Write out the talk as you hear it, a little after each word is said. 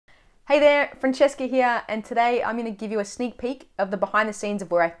Hey there, Francesca here, and today I'm going to give you a sneak peek of the behind the scenes of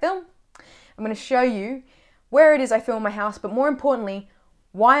where I film. I'm going to show you where it is I film my house, but more importantly,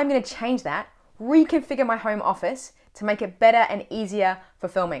 why I'm going to change that, reconfigure my home office to make it better and easier for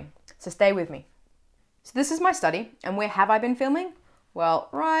filming. So stay with me. So this is my study, and where have I been filming? Well,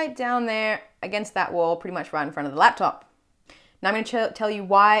 right down there against that wall, pretty much right in front of the laptop. Now I'm going to tell you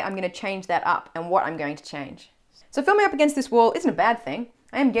why I'm going to change that up and what I'm going to change. So filming up against this wall isn't a bad thing.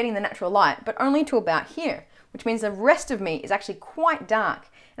 I am getting the natural light, but only to about here, which means the rest of me is actually quite dark,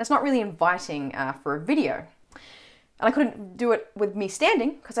 and it's not really inviting for a video. And I couldn't do it with me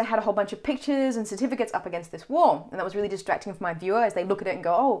standing because I had a whole bunch of pictures and certificates up against this wall, and that was really distracting for my viewer as they look at it and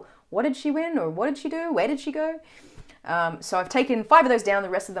go, oh, what did she win? Or what did she do? Where did she go? So I've taken 5 of those down, the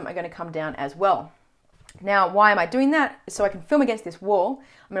rest of them are going to come down as well. Now, why am I doing that? So I can film against this wall.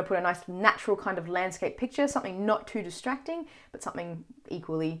 I'm going to put a nice natural kind of landscape picture, something not too distracting, but something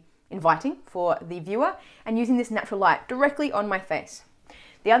equally inviting for the viewer, and using this natural light directly on my face.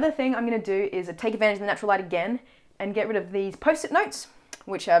 The other thing I'm going to do is take advantage of the natural light again and get rid of these post-it notes,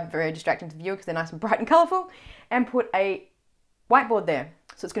 which are very distracting to the viewer because they're nice and bright and colourful, and put a whiteboard there.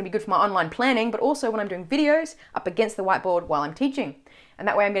 So it's going to be good for my online planning, but also when I'm doing videos up against the whiteboard while I'm teaching. And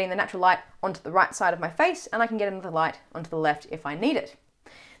that way I'm getting the natural light onto the right side of my face, and I can get another light onto the left if I need it.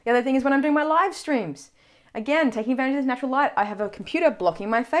 The other thing is when I'm doing my live streams. Again, taking advantage of this natural light, I have a computer blocking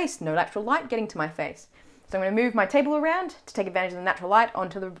my face, no natural light getting to my face. So I'm going to move my table around to take advantage of the natural light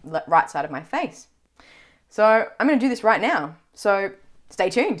onto the right side of my face. So I'm going to do this right now, so stay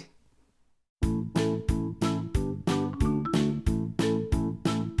tuned.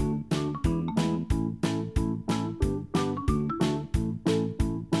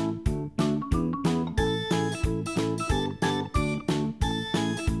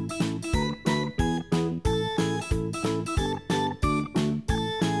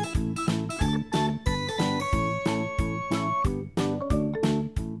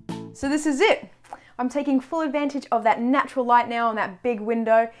 So this is it. I'm taking full advantage of that natural light now on that big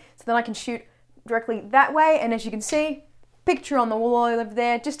window, so then I can shoot directly that way, and as you can see, picture on the wall over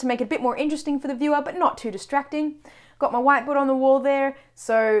there, just to make it a bit more interesting for the viewer, but not too distracting. Got my whiteboard on the wall there,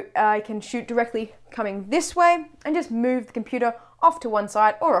 so I can shoot directly coming this way, and just move the computer off to one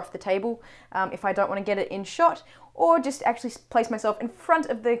side or off the table if I don't want to get it in shot, or just actually place myself in front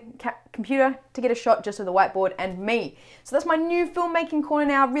of the computer to get a shot just of the whiteboard and me. So that's my new filmmaking corner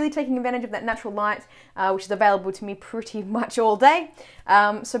now, really taking advantage of that natural light, which is available to me pretty much all day.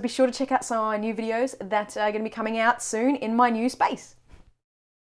 So be sure to check out some of my new videos that are going to be coming out soon in my new space.